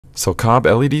So COB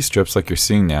LED strips like you're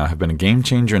seeing now have been a game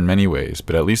changer in many ways,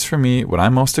 but at least for me, what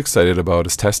I'm most excited about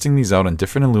is testing these out in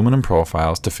different aluminum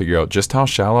profiles to figure out just how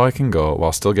shallow I can go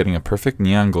while still getting a perfect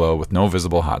neon glow with no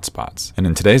visible hot spots. And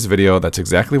in today's video, that's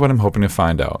exactly what I'm hoping to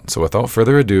find out. So without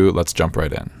further ado, let's jump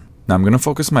right in. Now I'm going to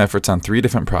focus my efforts on 3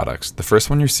 different products. The first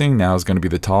one you're seeing now is going to be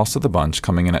the tallest of the bunch,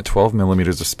 coming in at 12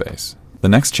 millimeters of space. The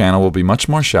next channel will be much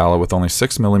more shallow with only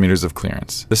 6 millimeters of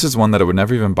clearance. This is one that I would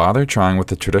never even bother trying with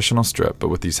the traditional strip, but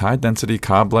with these high density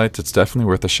COB lights it's definitely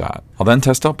worth a shot. I'll then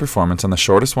test out performance on the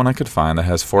shortest one I could find that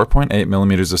has 4.8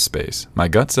 millimeters of space. My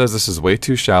gut says this is way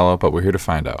too shallow, but we're here to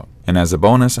find out. And as a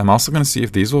bonus, I'm also going to see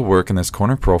if these will work in this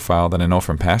corner profile that I know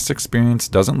from past experience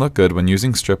doesn't look good when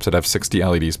using strips that have 60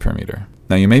 LEDs per meter.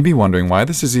 Now you may be wondering why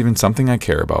this is even something I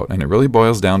care about, and it really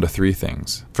boils down to 3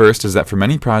 things. First is that for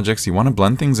many projects you want to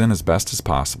blend things in as best as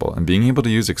possible, and being able to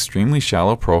use extremely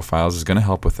shallow profiles is going to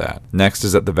help with that. Next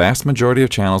is that the vast majority of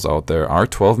channels out there are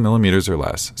 12 millimeters or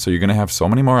less, so you're going to have so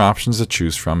many more options to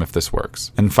choose from if this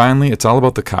works. And finally, it's all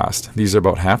about the cost. These are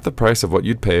about half the price of what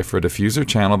you'd pay for a diffuser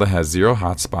channel that has 0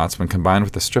 hotspots when combined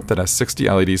with a strip that has 60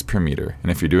 LEDs per meter, and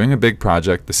if you're doing a big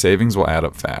project, the savings will add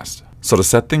up fast. So to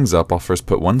set things up, I'll first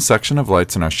put one section of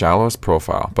lights in our shallowest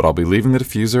profile, but I'll be leaving the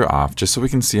diffuser off just so we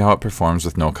can see how it performs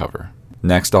with no cover.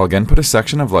 Next, I'll again put a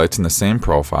section of lights in the same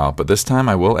profile, but this time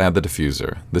I will add the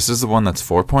diffuser. This is the one that's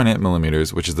 4.8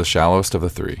 millimeters, which is the shallowest of the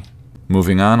 3.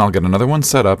 Moving on, I'll get another one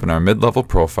set up in our mid-level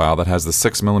profile that has the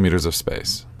 6 millimeters of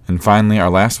space. And finally,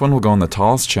 our last one will go in the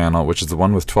tallest channel, which is the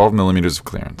one with 12 millimeters of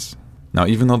clearance. Now,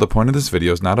 even though the point of this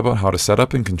video is not about how to set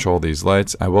up and control these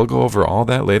lights, I will go over all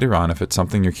that later on if it's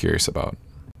something you're curious about.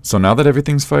 So now that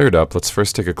everything's fired up, let's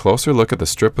first take a closer look at the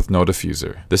strip with no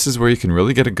diffuser. This is where you can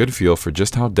really get a good feel for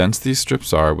just how dense these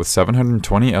strips are with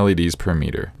 720 LEDs per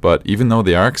meter. But even though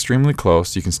they are extremely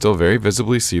close, you can still very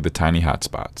visibly see the tiny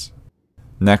hotspots.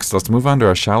 Next, let's move on to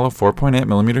our shallow 4.8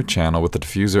 millimeter channel with the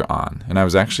diffuser on, and I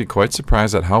was actually quite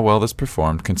surprised at how well this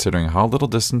performed considering how little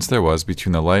distance there was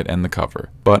between the light and the cover.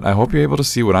 But I hope you're able to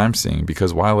see what I'm seeing,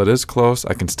 because while it is close,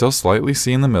 I can still slightly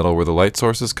see in the middle where the light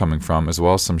source is coming from, as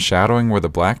well as some shadowing where the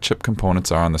black chip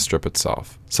components are on the strip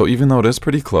itself. So even though it is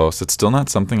pretty close, it's still not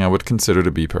something I would consider to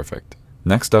be perfect.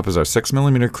 Next up is our 6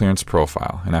 millimeter clearance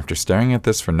profile, and after staring at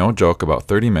this for no joke about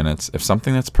 30 minutes, if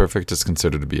something that's perfect is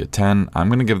considered to be a 10, I'm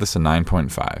going to give this a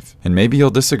 9.5. And maybe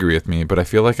you'll disagree with me, but I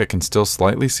feel like I can still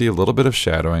slightly see a little bit of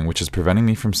shadowing, which is preventing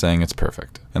me from saying it's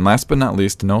perfect. And last but not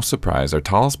least, no surprise, our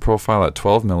tallest profile at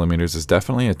 12 millimeters is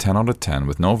definitely a 10 out of 10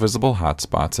 with no visible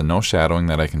hotspots and no shadowing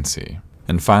that I can see.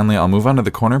 And finally, I'll move on to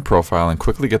the corner profile and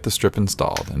quickly get the strip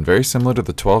installed, and very similar to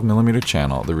the 12 millimeter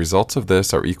channel, the results of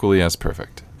this are equally as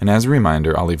perfect. And as a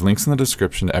reminder, I'll leave links in the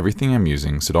description to everything I'm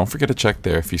using, so don't forget to check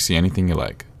there if you see anything you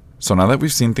like. So now that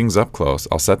we've seen things up close,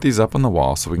 I'll set these up on the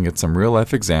wall so we can get some real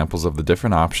life examples of the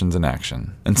different options in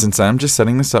action. And since I'm just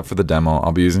setting this up for the demo,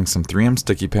 I'll be using some 3M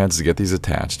sticky pads to get these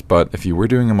attached, but if you were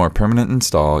doing a more permanent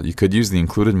install, you could use the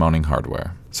included mounting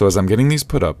hardware. So as I'm getting these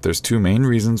put up, there's 2 main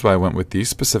reasons why I went with these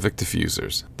specific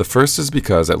diffusers. The first is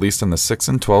because, at least on the 6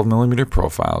 and 12 millimeter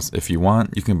profiles, if you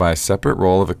want, you can buy a separate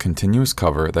roll of a continuous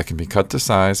cover that can be cut to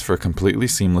size for a completely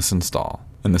seamless install.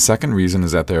 And the second reason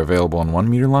is that they're available in 1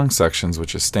 meter long sections,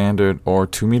 which is standard, or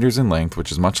 2 meters in length,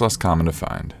 which is much less common to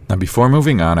find. Now before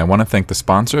moving on, I want to thank the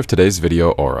sponsor of today's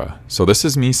video, Aura. So this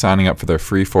is me signing up for their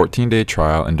free 14-day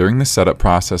trial, and during this setup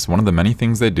process, one of the many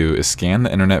things they do is scan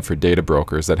the internet for data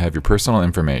brokers that have your personal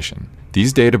information.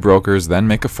 These data brokers then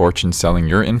make a fortune selling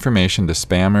your information to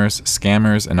spammers,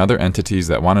 scammers, and other entities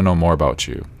that want to know more about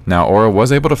you. Now, Aura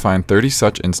was able to find 30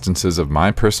 such instances of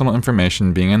my personal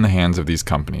information being in the hands of these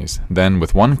companies. Then,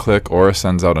 with one click, Aura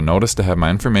sends out a notice to have my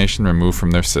information removed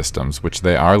from their systems, which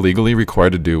they are legally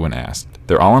required to do when asked.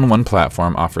 Their all-in-one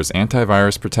platform offers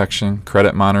antivirus protection,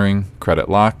 credit monitoring, credit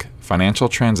lock, financial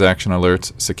transaction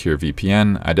alerts, secure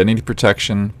VPN, identity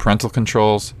protection, parental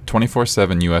controls,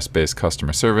 24/7 US-based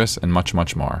customer service, and much,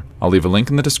 much more. I'll leave a link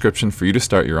in the description for you to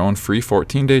start your own free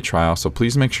 14-day trial, so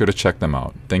please make sure to check them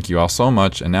out. Thank you all so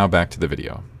much, and now back to the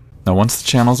video. Now once the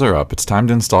channels are up, it's time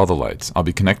to install the lights. I'll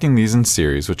be connecting these in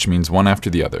series, which means one after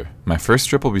the other. My first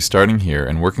strip will be starting here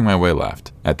and working my way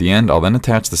left. At the end, I'll then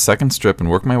attach the second strip and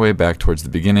work my way back towards the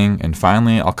beginning, and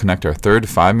finally, I'll connect our third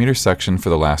 5-meter section for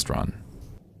the last run.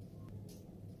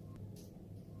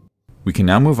 We can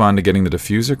now move on to getting the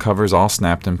diffuser covers all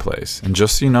snapped in place, and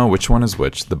just so you know which one is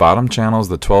which, the bottom channel is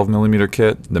the 12 millimeter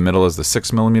kit, the middle is the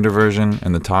 6 millimeter version,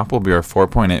 and the top will be our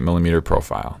 4.8 millimeter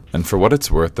profile. And for what it's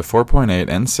worth, the 4.8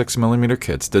 and 6 millimeter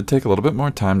kits did take a little bit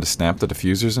more time to snap the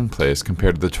diffusers in place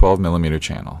compared to the 12 millimeter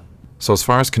channel. So as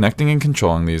far as connecting and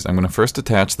controlling these, I'm going to first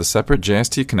attach the separate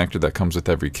JST connector that comes with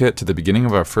every kit to the beginning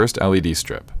of our first LED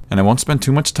strip. And I won't spend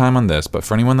too much time on this, but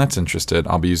for anyone that's interested,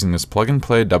 I'll be using this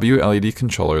plug-and-play WLED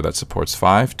controller that supports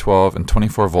 5, 12, and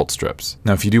 24 volt strips.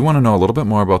 Now if you do want to know a little bit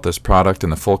more about this product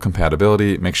and the full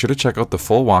compatibility, make sure to check out the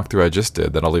full walkthrough I just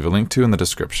did that I'll leave a link to in the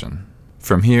description.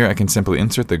 From here, I can simply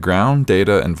insert the ground,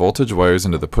 data, and voltage wires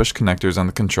into the push connectors on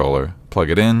the controller,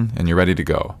 plug it in, and you're ready to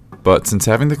go. But since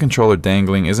having the controller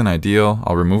dangling isn't ideal,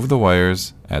 I'll remove the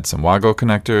wires, add some WAGO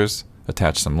connectors,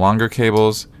 attach some longer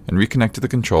cables, and reconnect to the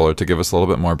controller to give us a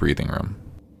little bit more breathing room.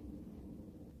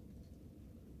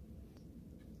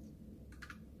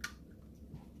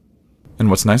 And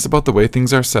what's nice about the way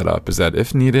things are set up is that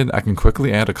if needed, I can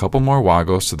quickly add a couple more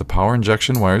WAGOs to the power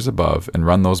injection wires above and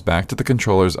run those back to the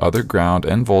controller's other ground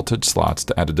and voltage slots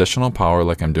to add additional power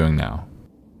like I'm doing now.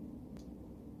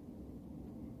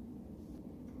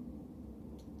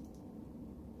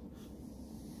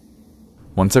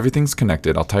 Once everything's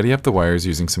connected, I'll tidy up the wires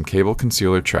using some cable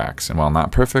concealer tracks, and while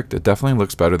not perfect, it definitely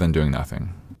looks better than doing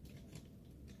nothing.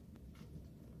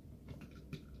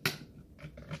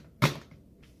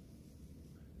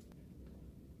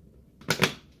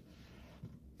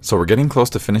 So we're getting close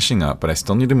to finishing up, but I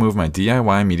still need to move my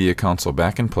DIY media console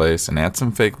back in place and add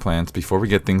some fake plants before we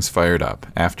get things fired up,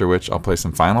 after which I'll play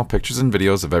some final pictures and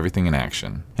videos of everything in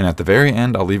action. And at the very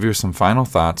end, I'll leave you with some final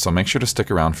thoughts, so make sure to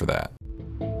stick around for that.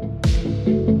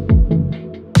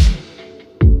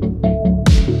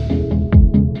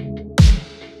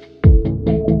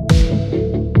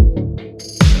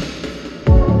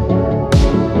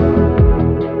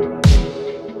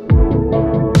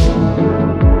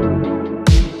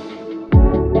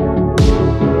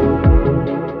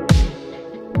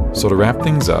 So to wrap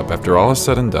things up, after all is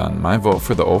said and done, my vote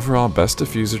for the overall best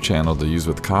diffuser channel to use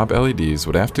with COB LEDs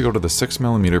would have to go to the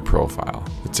 6mm profile.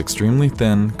 It's extremely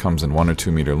thin, comes in 1 or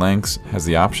 2 meter lengths, has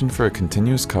the option for a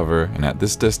continuous cover, and at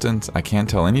this distance, I can't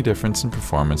tell any difference in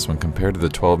performance when compared to the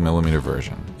 12mm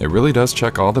version. It really does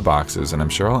check all the boxes, and I'm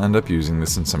sure I'll end up using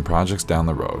this in some projects down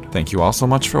the road. Thank you all so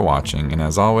much for watching, and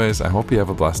as always, I hope you have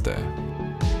a blessed day.